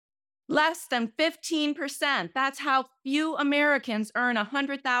Less than 15%. That's how few Americans earn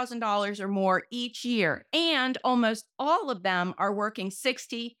 $100,000 or more each year. And almost all of them are working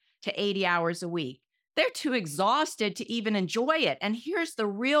 60 to 80 hours a week. They're too exhausted to even enjoy it. And here's the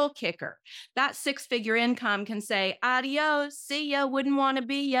real kicker: that six-figure income can say, adios, see ya, wouldn't want to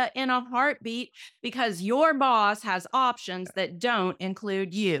be ya in a heartbeat, because your boss has options that don't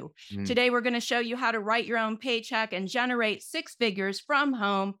include you. Mm. Today, we're going to show you how to write your own paycheck and generate six figures from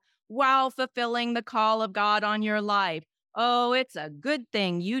home while fulfilling the call of God on your life. Oh, it's a good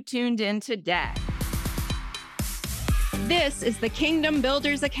thing you tuned in today. This is the Kingdom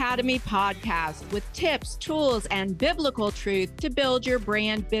Builders Academy podcast with tips, tools, and biblical truth to build your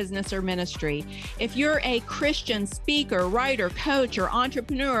brand, business, or ministry. If you're a Christian speaker, writer, coach, or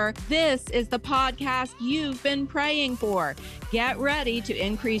entrepreneur, this is the podcast you've been praying for. Get ready to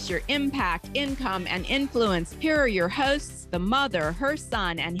increase your impact, income, and influence. Here are your hosts, the mother, her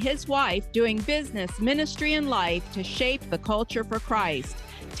son, and his wife doing business, ministry, and life to shape the culture for Christ.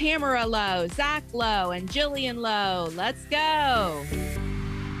 Tamara Lowe, Zach Lowe, and Jillian Lowe. Let's go.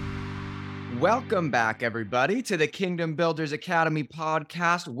 Welcome back, everybody, to the Kingdom Builders Academy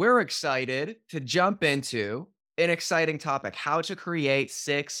podcast. We're excited to jump into an exciting topic: how to create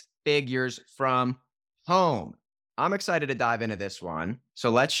six figures from home. I'm excited to dive into this one.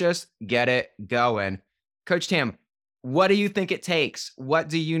 So let's just get it going. Coach Tam, what do you think it takes? What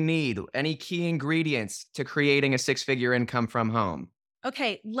do you need? Any key ingredients to creating a six-figure income from home?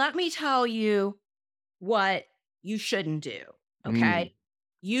 Okay, let me tell you what you shouldn't do. Okay.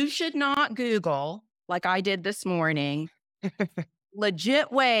 You should not Google, like I did this morning,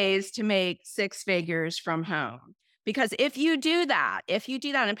 legit ways to make six figures from home. Because if you do that,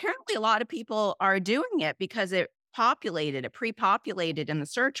 and apparently a lot of people are doing it because it pre-populated in the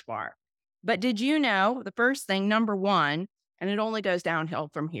search bar. But did you know the first thing, number one, and it only goes downhill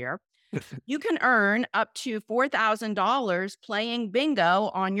from here, you can earn up to $4,000 playing bingo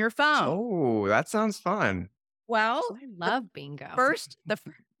on your phone. Oh, that sounds fun. Well, I love bingo. I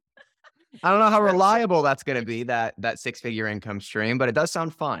don't know how reliable that's going to be, that six-figure income stream, but it does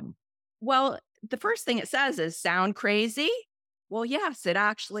sound fun. Well, the first thing it says is, sound crazy? Well, yes, it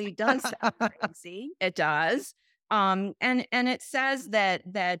actually does sound crazy. It does. And it says that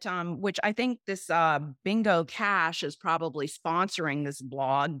which I think this Bingo Cash is probably sponsoring this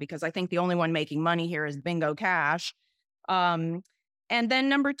blog, because I think the only one making money here is Bingo Cash. And then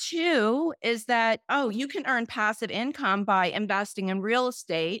number two is that, you can earn passive income by investing in real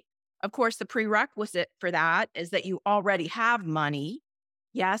estate. Of course, the prerequisite for that is that you already have money.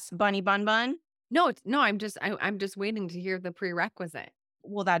 Yes, Bunny Bun Bun. No, I'm just waiting to hear the prerequisite.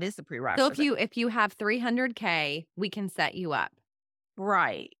 Well, that is the prerequisite. So if you have 300K, we can set you up.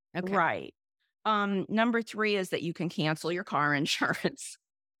 Right. Okay. Right. Number three is that you can cancel your car insurance.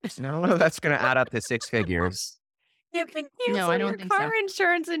 No, that's going to add up to six figures. You can No, I don't think so. car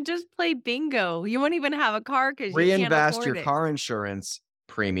insurance and just play bingo. You won't even have a car because you can't Reinvest afford your it. car insurance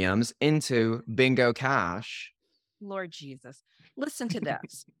premiums into Bingo Cash. Lord Jesus. Listen to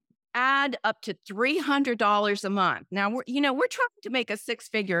this. Add up to $300 a month. Now, we're trying to make a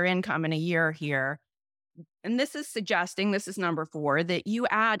six-figure income in a year here. And this is number four, that you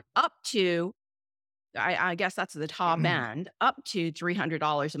add up to, I guess that's the top end, up to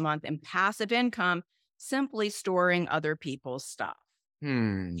 $300 a month in passive income, simply storing other people's stuff.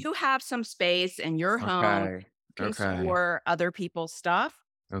 You have some space in your home, you can store other people's stuff.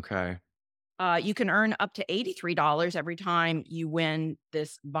 Okay. You can earn up to $83 every time you win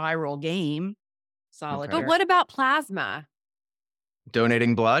this viral game, Solitaire. But what about plasma?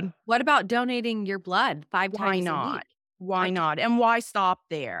 Donating blood? What about donating your blood 5 Why times a not? week? Why not? And why stop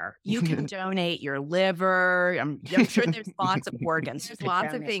there? You can donate your liver. I'm sure there's lots of organs. There's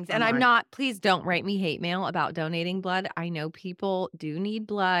lots of things. And please don't write me hate mail about donating blood. I know people do need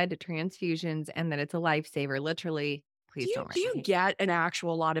blood transfusions and that it's a lifesaver. Literally, please don't write Do you me. get an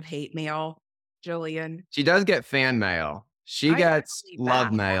actual lot of hate mail, Jillian? She does get fan mail. She gets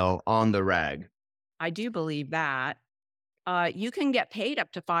love mail on the reg. I do believe that. You can get paid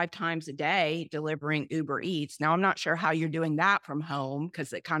up to 5 times a day delivering Uber Eats. Now, I'm not sure how you're doing that from home,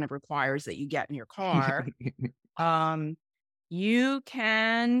 because it kind of requires that you get in your car. You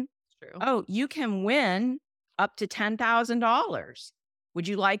can win up to $10,000. Would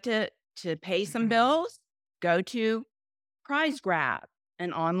you like to pay some bills? Go to Prize Grab,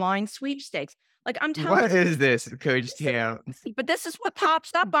 an online sweepstakes. Like, I'm telling you. What is this, Coach Tam? But this is what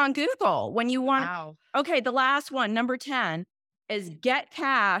pops up on Google when you want. Wow. Okay, the last one, number 10, is get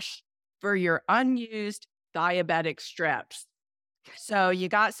cash for your unused diabetic strips. So you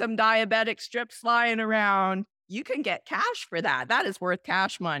got some diabetic strips lying around. You can get cash for that. That is worth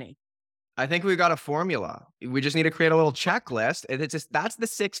cash money. I think we've got a formula. We just need to create a little checklist. And it's just, that's the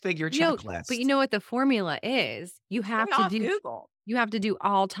 6-figure checklist. But you know what the formula is? You have Get to off do Google. you have to do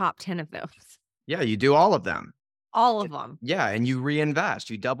all top 10 of those. Yeah, you do all of them. All of them. Yeah, and you reinvest.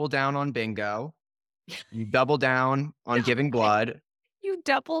 You double down on bingo. You double down on giving blood. You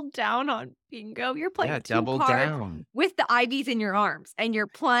doubled down on bingo. You're playing Yeah, 2 double cards down. with the IVs in your arms, and you're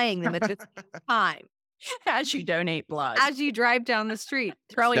playing them at the same time As you donate blood. as you drive down the street,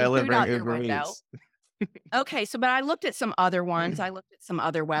 throwing food Delivering out your Uber window. Eats. Okay, so but I looked at some other ones. I looked at some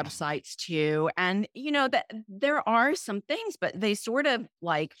other websites too, and that there are some things, but they sort of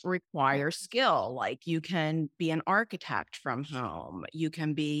like require skill. Like you can be an architect from home. You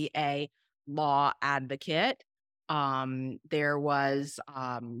can be a law advocate. There was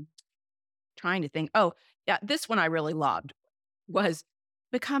trying to think. Oh, yeah, this one I really loved was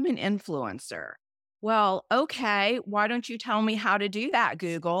become an influencer. Well, okay, why don't you tell me how to do that,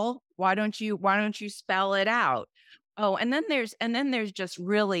 Google? Why don't you spell it out? Oh, and then there's just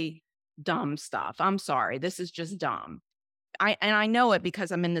really dumb stuff. I'm sorry, this is just dumb. I know it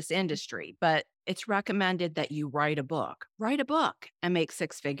because I'm in this industry, but it's recommended that you write a book. Write a book and make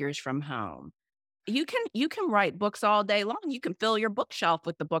 6 figures from home. You can write books all day long. You can fill your bookshelf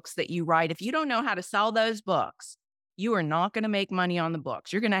with the books that you write. If you don't know how to sell those books, you are not going to make money on the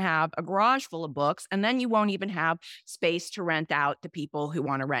books. You're going to have a garage full of books, and then you won't even have space to rent out to people who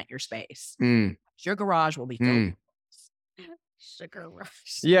want to rent your space. Mm. Your garage will be filled Mm. with books. Sugar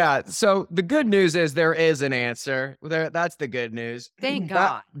rush. Yeah. So the good news is there is an answer. That's the good news. Thank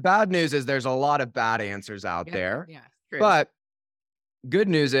God. Bad news is there's a lot of bad answers out there. Yeah, true. But good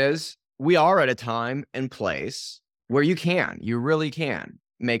news is we are at a time and place where you really can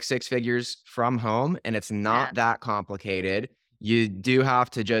make 6 figures from home, and it's not that complicated. You do have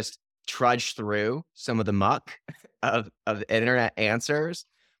to just trudge through some of the muck of internet answers.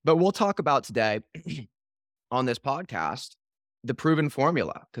 But we'll talk about today on this podcast the proven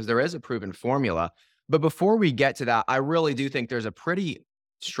formula, because there is a proven formula. But before we get to that, I really do think there's a pretty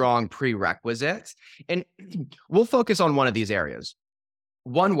strong prerequisite, and we'll focus on one of these areas.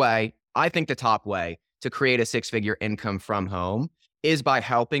 One way, I think the top way to create a 6-figure income from home is by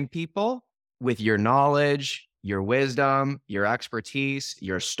helping people with your knowledge, your wisdom, your expertise,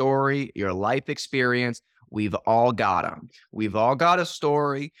 your story, your life experience. We've all got them. We've all got a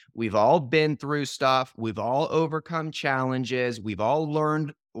story. We've all been through stuff. We've all overcome challenges. We've all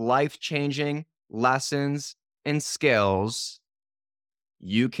learned life-changing lessons and skills.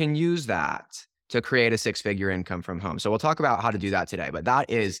 You can use that to create a 6-figure income from home. So we'll talk about how to do that today, but that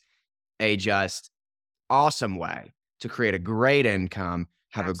is a just awesome way to create a great income,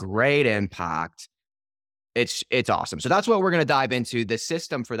 have a great impact. It's awesome. So that's what we're going to dive into, the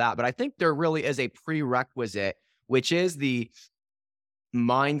system for that. But I think there really is a prerequisite, which is the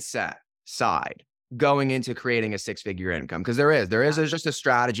mindset side going into creating a 6-figure income. Because there's just a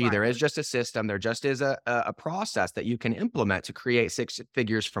strategy, there is just a system, there just is a process that you can implement to create 6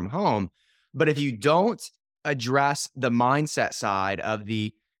 figures from home. But if you don't address the mindset side of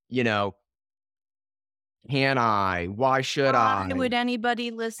the, can I? Why should I? Why would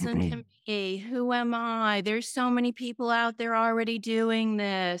anybody listen to me? Who am I? There's so many people out there already doing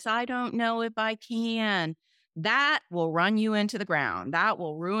this. I don't know if I can. That will run you into the ground. That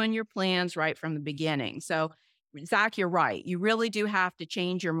will ruin your plans right from the beginning. So, Zach, you're right. You really do have to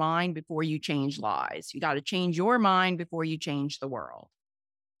change your mind before you change lives. You got to change your mind before you change the world.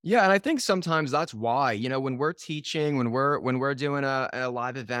 Yeah, and I think sometimes that's why, when we're teaching, when we're doing a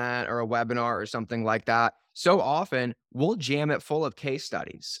live event or a webinar or something like that, so often we'll jam it full of case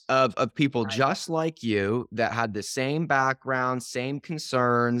studies of people just like you that had the same background, same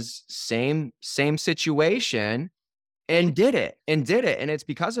concerns, same situation, and did it. And it's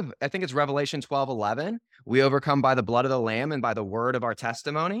because of, I think it's Revelation 12:11. We overcome by the blood of the Lamb and by the word of our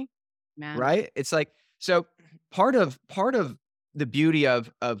testimony. Man. Right? It's like, so part of the beauty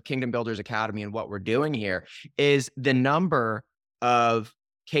of Kingdom Builders Academy and what we're doing here is the number of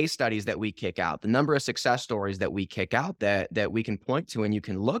case studies that we kick out, the number of success stories that we kick out that we can point to and you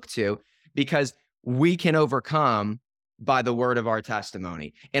can look to, because we can overcome by the word of our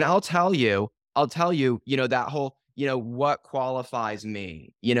testimony. And I'll tell you, that whole, what qualifies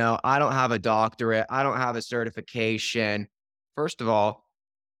me? I don't have a doctorate. I don't have a certification. First of all,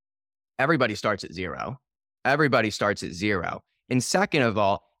 everybody starts at zero. And second of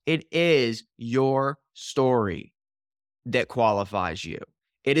all, it is your story that qualifies you.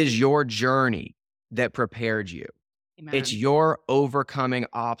 It is your journey that prepared you. Amen. It's your overcoming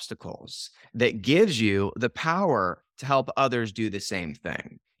obstacles that gives you the power to help others do the same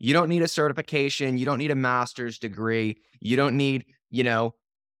thing. You don't need a certification. You don't need a master's degree. You don't need,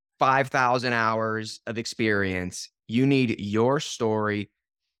 5,000 hours of experience. You need your story,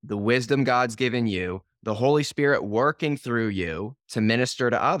 the wisdom God's given you, the Holy Spirit working through you to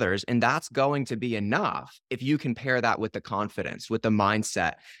minister to others. And that's going to be enough if you can pair that with the confidence, with the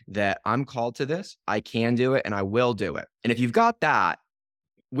mindset that I'm called to this, I can do it, and I will do it. And if you've got that,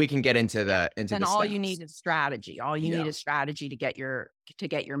 we can get into Then the all you steps. need is strategy. All you Yeah. need is strategy to get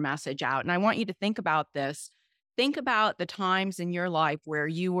your message out. And I want you to think about this. Think about the times in your life where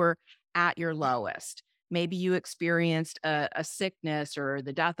you were at your lowest. Maybe you experienced a sickness or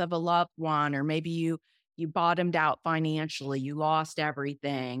the death of a loved one, or maybe you bottomed out financially, you lost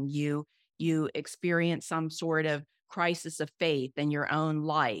everything, you experienced some sort of crisis of faith in your own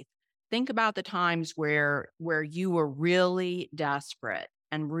life. Think about the times where you were really desperate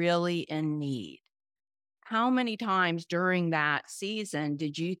and really in need. How many times during that season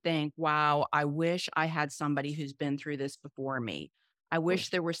did you think, wow, I wish I had somebody who's been through this before me? I wish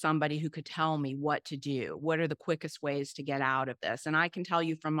there were somebody who could tell me what to do. What are the quickest ways to get out of this? And I can tell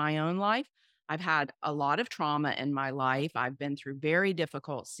you from my own life, I've had a lot of trauma in my life. I've been through very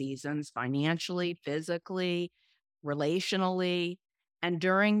difficult seasons financially, physically, relationally. And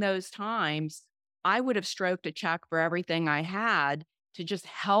during those times, I would have stroked a check for everything I had to just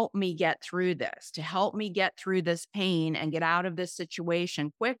help me get through this, to help me get through this pain and get out of this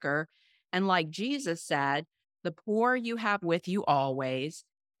situation quicker. And like Jesus said, the poor you have with you always,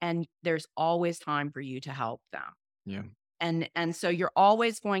 and there's always time for you to help them. Yeah. And so you're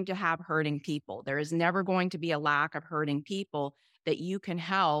always going to have hurting people. There is never going to be a lack of hurting people that you can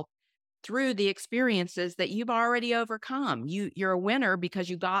help through the experiences that you've already overcome. You're a winner because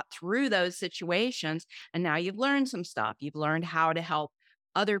you got through those situations, and now you've learned some stuff. You've learned how to help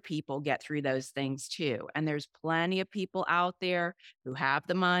other people get through those things too. And there's plenty of people out there who have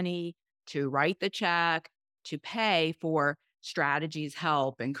the money to write the check, to pay for strategies,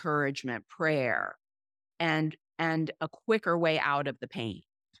 help, encouragement, prayer, and a quicker way out of the pain.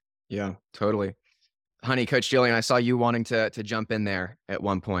 Yeah, totally. Honey, Coach Jillian, I saw you wanting to jump in there at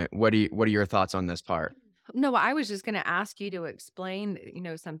one point. What are your thoughts on this part? No, I was just going to ask you to explain,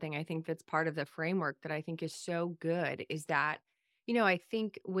 something I think that's part of the framework that I think is so good is that, I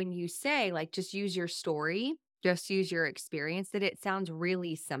think when you say like just use your story, just use your experience, that it sounds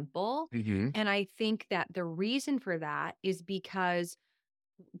really simple. Hmm. And I think that the reason for that is because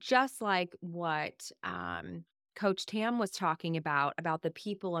just like what Coach Tam was talking about the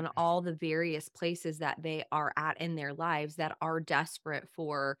people and all the various places that they are at in their lives that are desperate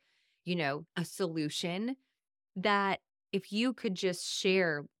for, a solution, that if you could just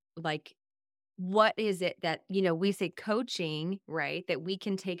share, like, what is it that, we say coaching, right? That we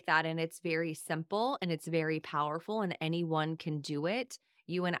can take that and it's very simple and it's very powerful and anyone can do it.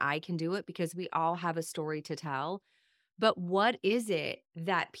 You and I can do it because we all have a story to tell. But what is it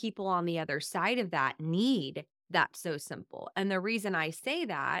that people on the other side of that need that's so simple? And the reason I say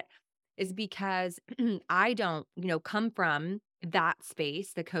that is because I don't, come from that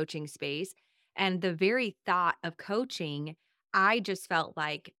space, the coaching space. And the very thought of coaching, I just felt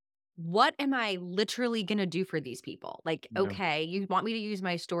like, what am I literally going to do for these people? Like, Yeah. okay, you want me to use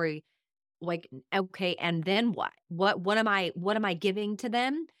my story, like, okay, and then what? What am I giving to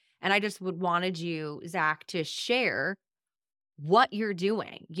them? And I just would wanted you, Zach, to share what you're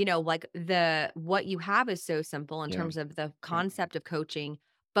doing. Like what you have is so simple in Yeah. terms of the concept of coaching,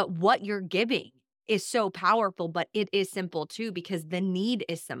 but what you're giving is so powerful, but it is simple too because the need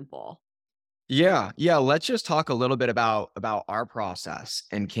is simple. Yeah, yeah. Let's just talk a little bit about our process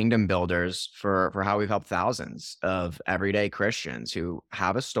and Kingdom Builders for how we've helped thousands of everyday Christians who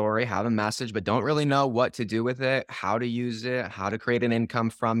have a story, have a message, but don't really know what to do with it, how to use it, how to create an income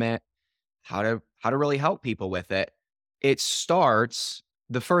from it, how to really help people with it. It starts.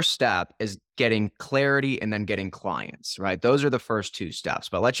 The first step is getting clarity and then getting clients, right? Those are the first two steps.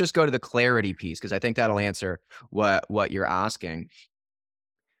 But let's just go to the clarity piece because I think that'll answer what you're asking.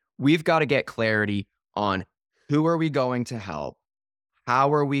 We've got to get clarity on who are we going to help,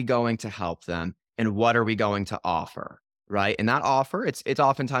 how are we going to help them, and what are we going to offer, right? And that offer, it's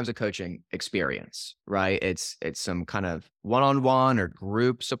oftentimes a coaching experience, right? It's some kind of one-on-one or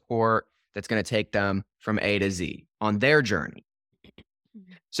group support that's going to take them from A to Z on their journey.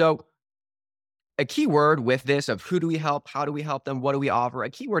 Mhm. So a key word with this of who do we help, how do we help them, what do we offer? A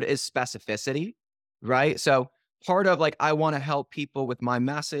key word is specificity, right? So part of like, I want to help people with my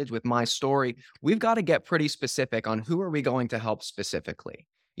message, with my story, we've got to get pretty specific on who are we going to help specifically.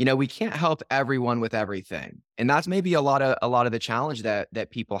 We can't help everyone with everything. And that's maybe a lot of the challenge that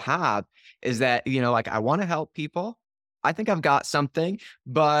people have is that, like I want to help people. I think I've got something,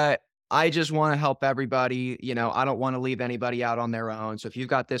 but I just want to help everybody. I don't want to leave anybody out on their own. So if you've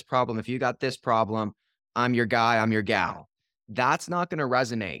got this problem, if you got this problem, I'm your guy, I'm your gal. That's not going to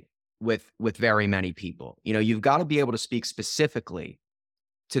resonate with very many people. You've got to be able to speak specifically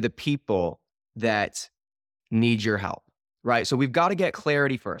to the people that need your help, right? So we've got to get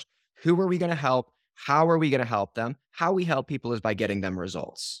clarity first. Who are we going to help? How are we going to help them? How we help people is by getting them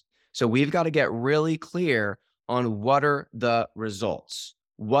results. So we've got to get really clear on what are the results.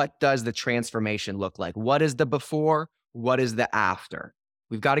 What does the transformation look like? What is the before? What is the after?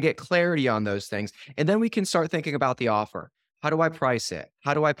 We've got to get clarity on those things. And then we can start thinking about the offer. How do I price it?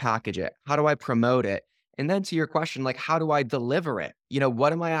 How do I package it? How do I promote it? And then to your question, like, how do I deliver it?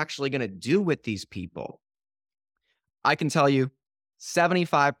 What am I actually going to do with these people? I can tell you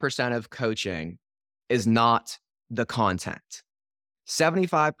 75% of coaching is not the content.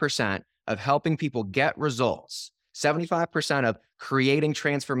 75% of helping people get results, 75% of creating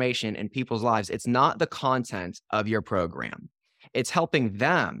transformation in people's lives, it's not the content of your program. It's helping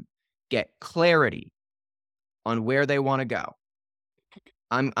them get clarity on where they want to go.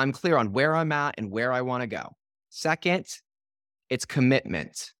 I'm clear on where I'm at and where I want to go. Second, it's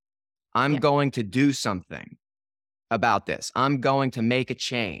commitment. I'm going to do something about this. I'm going to make a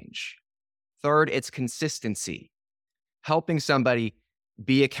change. Third, it's consistency. Helping somebody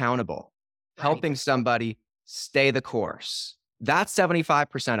be accountable, helping somebody stay the course. That's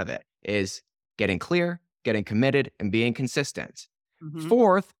 75% of it, is getting clear, getting committed, and being consistent.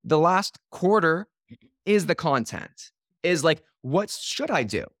 Fourth, the last quarter is the content, is like, what should I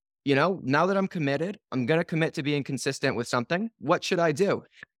do? Now that I'm committed, I'm going to commit to being consistent with something. What should I do?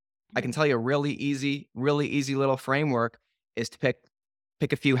 I can tell you a really easy little framework is to pick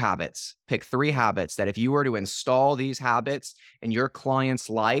a few habits. Pick 3 habits that if you were to install these habits in your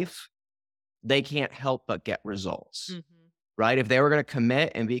client's life, they can't help but get results, right? If they were going to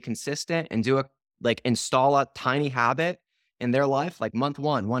commit and be consistent and install a tiny habit in their life, like month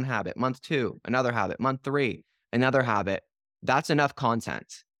 1, one habit, month 2, another habit, month 3, another habit, that's enough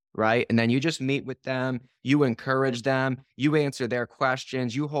content, right? And then you just meet with them, you encourage them, you answer their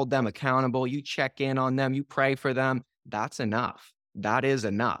questions, you hold them accountable, you check in on them, you pray for them. That's enough. That is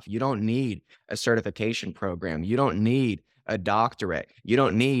enough. You don't need a certification program. You don't need a doctorate. You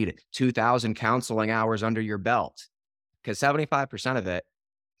don't need 2,000 counseling hours under your belt, because 75% of it,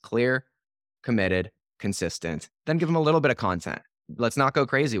 clear, committed, consistent. Then give them a little bit of content. Let's not go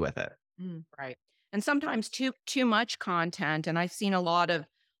crazy with it. Right. And sometimes too much content. And I've seen a lot of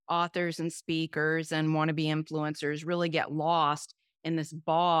authors and speakers and wannabe influencers really get lost in this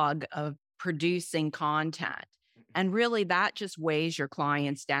bog of producing content. And really, that just weighs your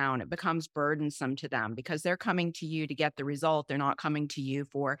clients down. It becomes burdensome to them because they're coming to you to get the result. They're not coming to you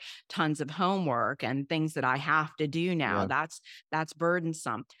for tons of homework and things that I have to do now. Yeah. That's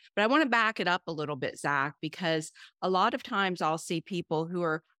burdensome. But I want to back it up a little bit, Zach, because a lot of times I'll see people who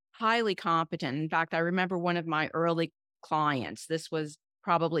are highly competent. In fact, I remember one of my early clients. This was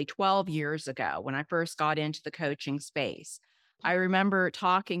probably 12 years ago when I first got into the coaching space. I remember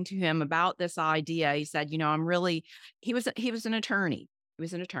talking to him about this idea. He said, he was an attorney. He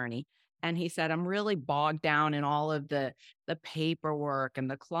was an attorney. And he said, I'm really bogged down in all of the paperwork and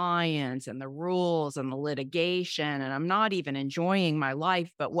the clients and the rules and the litigation. And I'm not even enjoying my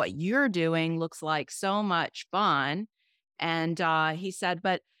life. But what you're doing looks like so much fun. And he said,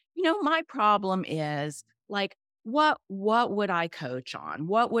 but my problem is like, what would I coach on?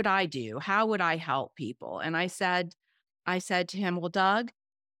 What would I do? How would I help people? And I said to him, well, Doug,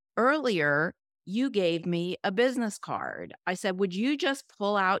 earlier you gave me a business card. I said, would you just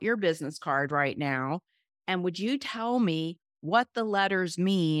pull out your business card right now? And would you tell me what the letters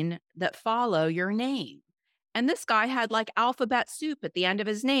mean that follow your name? And this guy had like alphabet soup at the end of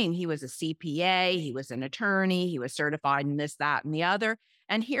his name. He was a CPA, he was an attorney, he was certified in this, that, and the other.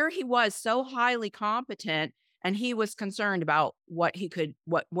 And here he was so highly competent, and he was concerned about what he could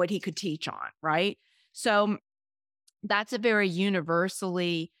teach on, right? So that's a very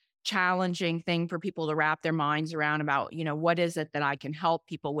universally challenging thing for people to wrap their minds around about, what is it that I can help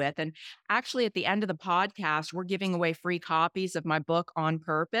people with? And actually, at the end of the podcast, we're giving away free copies of my book On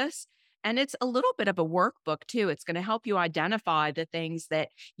Purpose. And it's a little bit of a workbook too. It's going to help you identify the things that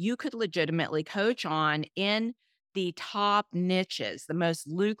you could legitimately coach on in the top niches, the most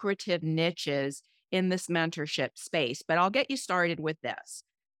lucrative niches in this mentorship space. But I'll get you started with this.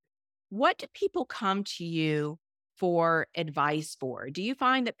 What do people come to you for advice for? Do you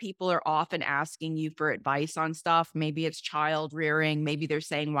find that people are often asking you for advice on stuff? Maybe it's child rearing. Maybe they're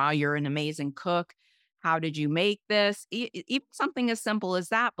saying, wow, you're an amazing cook. How did you make this? Even something as simple as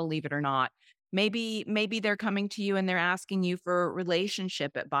that, believe it or not. Maybe they're coming to you and they're asking you for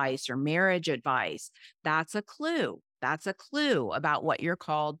relationship advice or marriage advice. That's a clue. That's a clue about what you're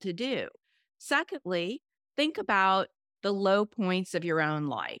called to do. Secondly, think about the low points of your own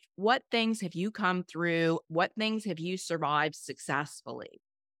life. What things have you come through? What things have you survived successfully?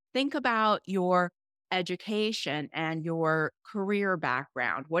 Think about your education and your career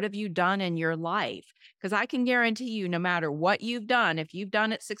background. What have you done in your life? Because I can guarantee you, no matter what you've done, if you've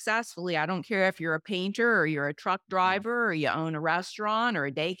done it successfully, I don't care if you're a painter or you're a truck driver or you own a restaurant or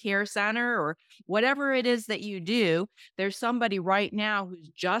a daycare center or whatever it is that you do, there's somebody right now who's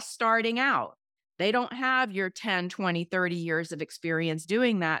just starting out. They don't have your 10, 20, 30 years of experience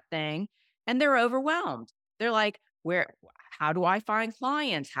doing that thing, and they're overwhelmed. They're like, where how do I find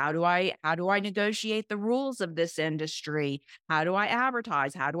clients? How do I negotiate the rules of this industry? How do I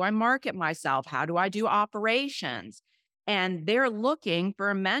advertise? How do I market myself? How do I do operations? And they're looking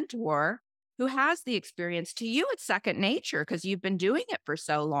for a mentor who has the experience. To you, it's second nature because you've been doing it for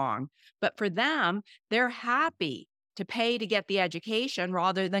so long. But for them, they're happy to pay to get the education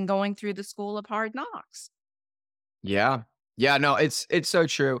rather than going through the school of hard knocks. Yeah. Yeah, no, it's so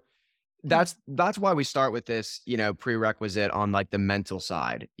true. That's why we start with this, prerequisite on like the mental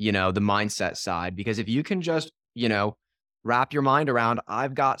side, the mindset side, because if you can just, wrap your mind around,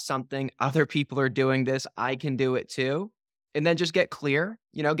 I've got something, other people are doing this, I can do it too. And then just get clear,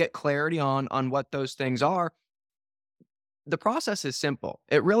 get clarity on what those things are. The process is simple.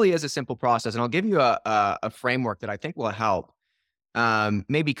 It really is a simple process. And I'll give you a framework that I think will help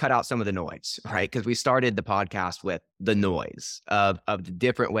maybe cut out some of the noise, right? Because we started the podcast with the noise of the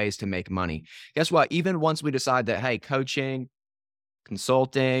different ways to make money. Guess what? Even once we decide that, hey, coaching,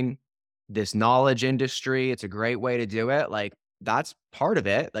 consulting, this knowledge industry, it's a great way to do it. Like that's part of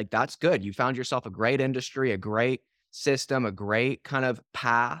it. Like that's good. You found yourself a great industry, a great system, a great kind of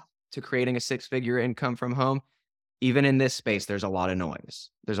path to creating a six-figure income from home. Even in this space, there's a lot of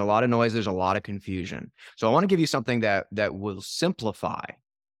noise. There's a lot of noise. There's a lot of confusion. So I want to give you something that will simplify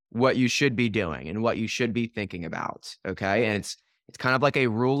what you should be doing and what you should be thinking about. Okay. And it's kind of like a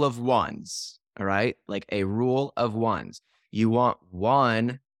rule of ones. All right. Like a rule of ones. You want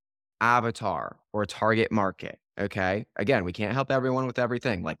one avatar or target market. Okay. Again, we can't help everyone with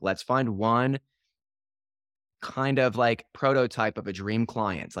everything. Like, let's find one kind of like prototype of a dream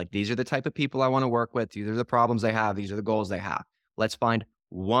client. Like, these are the type of people I want to work with. These are the problems they have. These are the goals they have. Let's find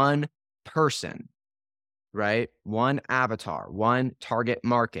one person, right? One avatar, one target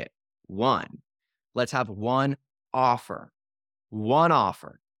market, one. Let's have one offer,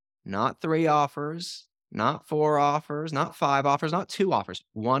 not three offers, not four offers, not five offers, not two offers,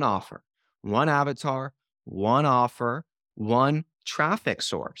 one offer, one avatar, one offer, one traffic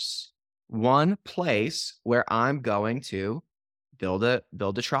source, one place where I'm going to build a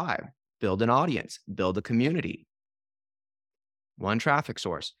tribe, build an audience, build a community, one traffic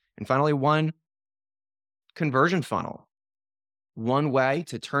source, and finally one conversion funnel, one way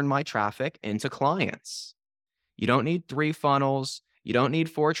to turn my traffic into clients. You don't need three funnels. You don't need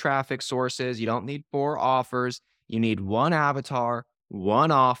four traffic sources. You don't need four offers. You need one avatar,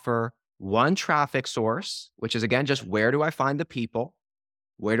 one offer, one traffic source, which is again, just where do I find the people?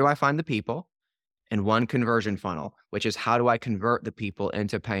 Where do I find the people? And one conversion funnel, which is how do I convert the people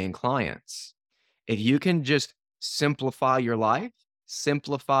into paying clients? If you can just simplify your life,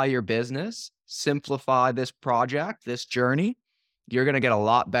 simplify your business, simplify this project, this journey, you're going to get a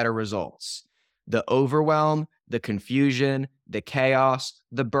lot better results. The overwhelm, the confusion, the chaos,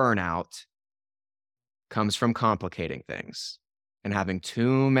 the burnout comes from complicating things and having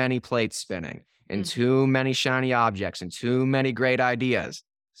too many plates spinning and too many shiny objects and too many great ideas.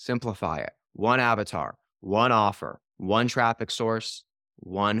 Simplify it. One avatar, one offer, one traffic source,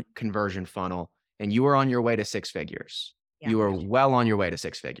 one conversion funnel, and you are on your way to six figures. Yeah. You are well on your way to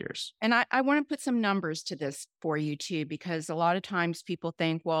six figures. And I want to put some numbers to this for you too, because a lot of times people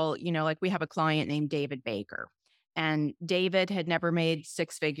think, well, like we have a client named David Baker. And David had never made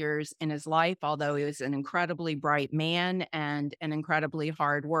six figures in his life, although he was an incredibly bright man and an incredibly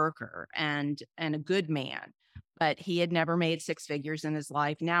hard worker and a good man. But he had never made six figures in his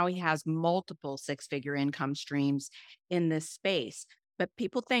life. Now he has multiple six-figure income streams in this space. But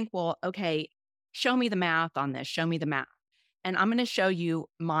people think, well, okay, show me the math on this. Show me the math. And I'm going to show you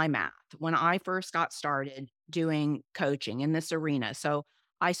my math when I first got started doing coaching in this arena. So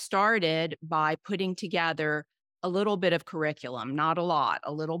I started by putting together a little bit of curriculum, not a lot,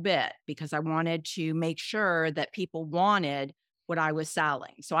 a little bit, because I wanted to make sure that people wanted what I was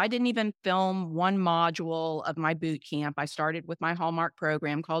selling. So I didn't even film one module of my boot camp. I started with my Hallmark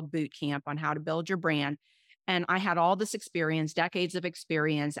program called Boot Camp on how to build your brand. And I had all this experience, decades of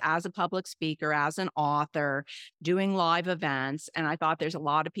experience as a public speaker, as an author, doing live events. And I thought there's a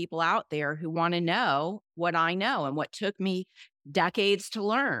lot of people out there who want to know what I know and what took me decades to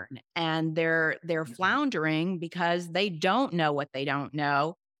learn. And they're floundering because they don't know what they don't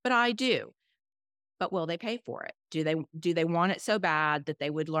know, but I do. But will they pay for it? Do they want it so bad that they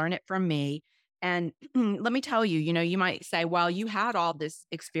would learn it from me? And let me tell you, you might say, well, you had all this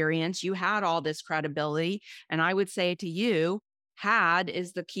experience, you had all this credibility. And I would say to you, had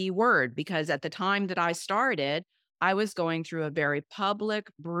is the key word, because at the time that I started, I was going through a very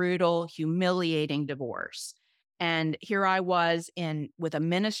public, brutal, humiliating divorce. And here I was with a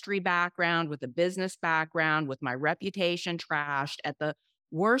ministry background, with a business background, with my reputation trashed at the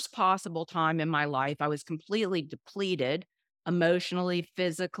worst possible time in my life. I was completely depleted emotionally,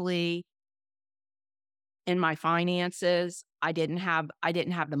 physically, in my finances. I didn't have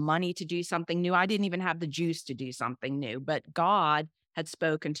the money to do something new. I didn't even have the juice to do something new, but God had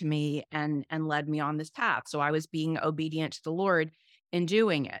spoken to me and led me on this path. So I was being obedient to the Lord in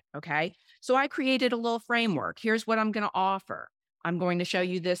doing it, okay? So I created a little framework. Here's what I'm going to offer. I'm going to show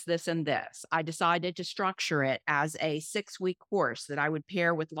you this, this, and this. I decided to structure it as a 6-week course that I would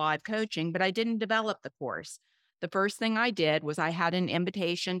pair with live coaching, but I didn't develop the course. The first thing I did was I had an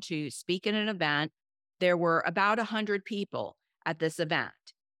invitation to speak at an event. There were about 100 people at this event.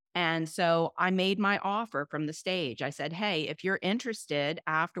 And so I made my offer from the stage. I said, hey, if you're interested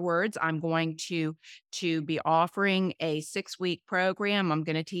afterwards, I'm going to be offering a 6-week program. I'm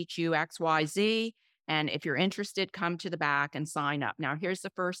going to teach you XYZ. And if you're interested, come to the back and sign up. Now, here's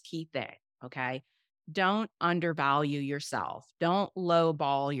the first key thing, okay? Don't undervalue yourself. Don't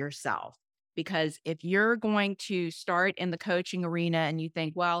lowball yourself. Because if you're going to start in the coaching arena and you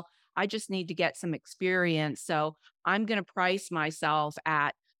think, well, I just need to get some experience, so I'm going to price myself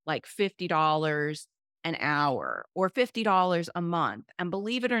at like $50 an hour or $50 a month. And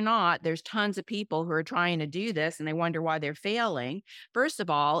believe it or not, there's tons of people who are trying to do this and they wonder why they're failing. First of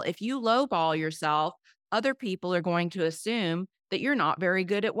all, if you lowball yourself, other people are going to assume that you're not very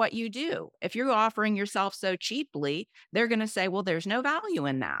good at what you do. If you're offering yourself so cheaply, they're going to say, well, there's no value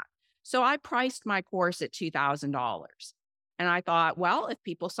in that. So I priced my course at $2,000. And I thought, well, if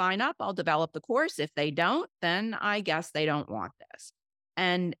people sign up, I'll develop the course. If they don't, then I guess they don't want this.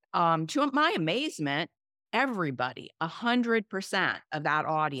 And to my amazement, everybody, 100% of that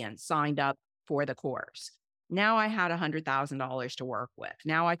audience signed up for the course. Now I had $100,000 to work with.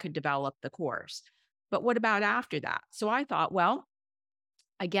 Now I could develop the course. But what about after that? So I thought, well,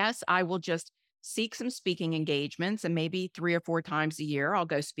 I guess I will just seek some speaking engagements, and maybe 3 or 4 times a year, I'll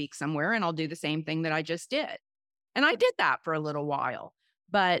go speak somewhere and I'll do the same thing that I just did. And I did that for a little while.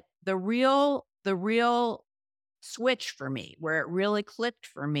 But the real switch for me, where it really clicked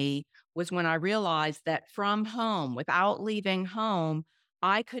for me, was when I realized that from home, without leaving home,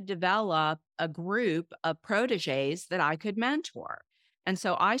 I could develop a group of proteges that I could mentor. And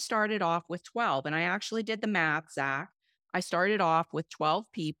so I started off with 12, and I actually did the math, Zach. I started off with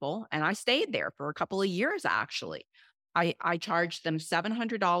 12 people, and I stayed there for a couple of years, actually. I charged them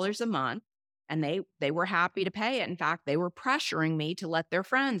 $700 a month, and they were happy to pay it. In fact, they were pressuring me to let their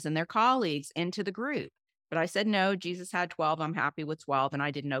friends and their colleagues into the group. But I said, no, Jesus had 12. I'm happy with 12. And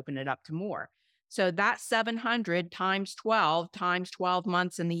I didn't open it up to more. So that 700 times 12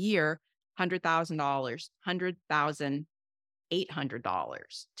 months in the year, $100,000,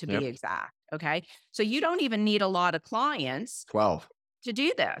 $100,800 to be exact. Okay. So you don't even need a lot of clients 12 to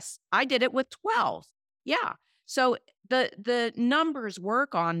do this. I did it with 12. Yeah. So the numbers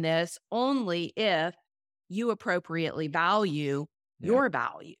work on this only if you appropriately value your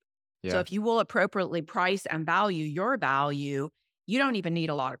value. So if you will appropriately price and value your value, you don't even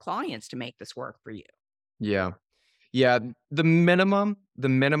need a lot of clients to make this work for you. Yeah. Yeah. The minimum,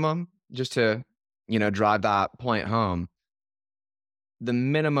 just to, drive that point home, the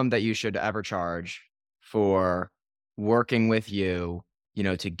minimum that you should ever charge for working with you,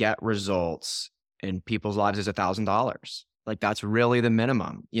 to get results in people's lives is $1,000. Like that's really the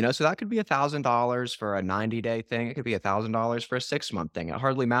minimum, so that could be $1,000 for a 90-day thing. It could be $1,000 for a 6-month thing. It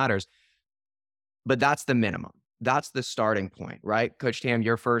hardly matters. But that's the minimum. That's the starting point, right? Coach Tam,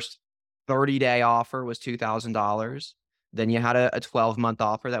 your first 30-day offer was $2,000. Then you had a 12-month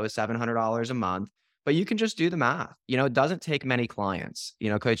offer that was $700 a month. But you can just do the math. It doesn't take many clients.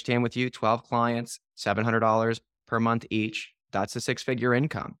 Coach Tam, with you, 12 clients, $700 per month each. That's a 6-figure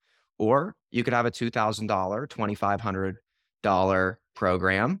income. Or you could have a $2,000, $2,500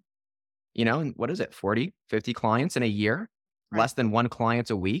 program, and what is it, 40, 50 clients in a year, less than 1 client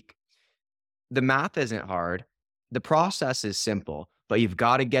a week. The math isn't hard. The process is simple, but you've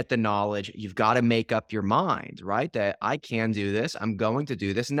got to get the knowledge. You've got to make up your mind, right? That I can do this. I'm going to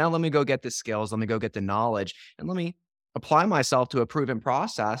do this. Now let me go get the skills. Let me go get the knowledge, and let me apply myself to a proven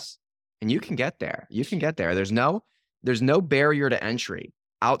process. And you can get there. You can get there. There's no barrier to entry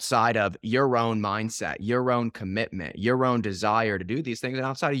outside of your own mindset, your own commitment, your own desire to do these things, and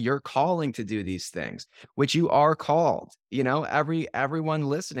outside of your calling to do these things, which you are called. You know, everyone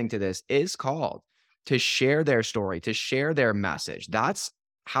listening to this is called to share their story, to share their message. That's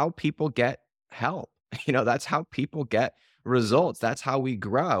how people get help. You know, that's how people get results. That's how we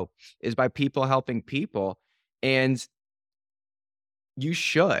grow, is by people helping people. And you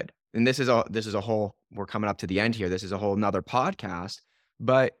should, and this is a whole, we're coming up to the end here. This is a whole nother podcast,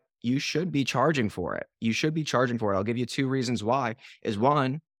 but you should be charging for it. You should be charging for it. I'll give you 2 reasons why. Is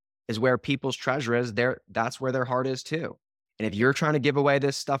one is where people's treasure is there. That's where their heart is too. And if you're trying to give away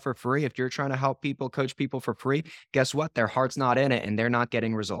this stuff for free, if you're trying to help people, coach people for free, guess what? Their heart's not in it and they're not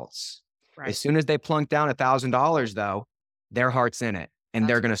getting results. Right. As soon as they plunk down $1,000 though, their heart's in it and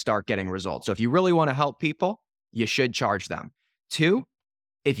they're going to start getting results. So if you really want to help people, you should charge them. 2,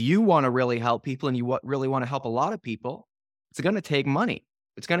 if you want to really help people and you really want to help a lot of people, it's going to take money.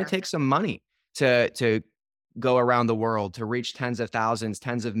 It's going to take some money to go around the world, to reach tens of thousands,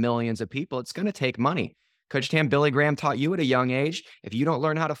 tens of millions of people. It's going to take money. Coach Tam, Billy Graham taught you at a young age, if you don't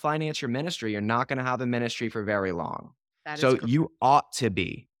learn how to finance your ministry, you're not going to have a ministry for very long. So you ought to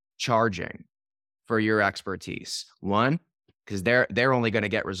be charging for your expertise. 1, because they're only going to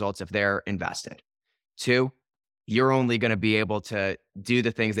get results if they're invested. 2, you're only going to be able to do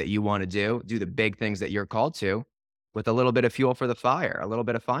the things that you want to do the big things that you're called to, with a little bit of fuel for the fire, a little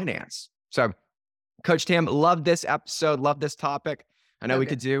bit of finance. So Coach Tam, love this episode, love this topic. I know we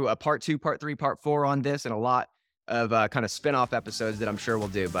could do a part 2, part 3, part 4 on this, and a lot of kind of spin-off episodes that I'm sure we'll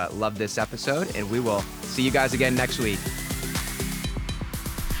do, but love this episode, and we will see you guys again next week.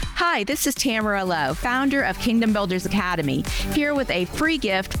 Hi, this is Tamara Lowe, founder of Kingdom Builders Academy, here with a free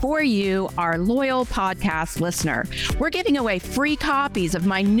gift for you, our loyal podcast listener. We're giving away free copies of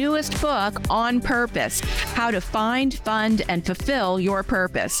my newest book, On Purpose: How to Find, Fund, and Fulfill Your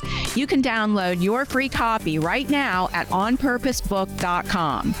Purpose. You can download your free copy right now at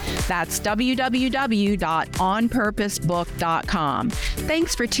onpurposebook.com. That's www.onpurposebook.com.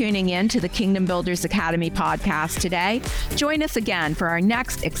 Thanks for tuning in to the Kingdom Builders Academy podcast today. Join us again for our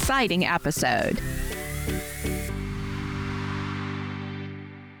next exciting episode.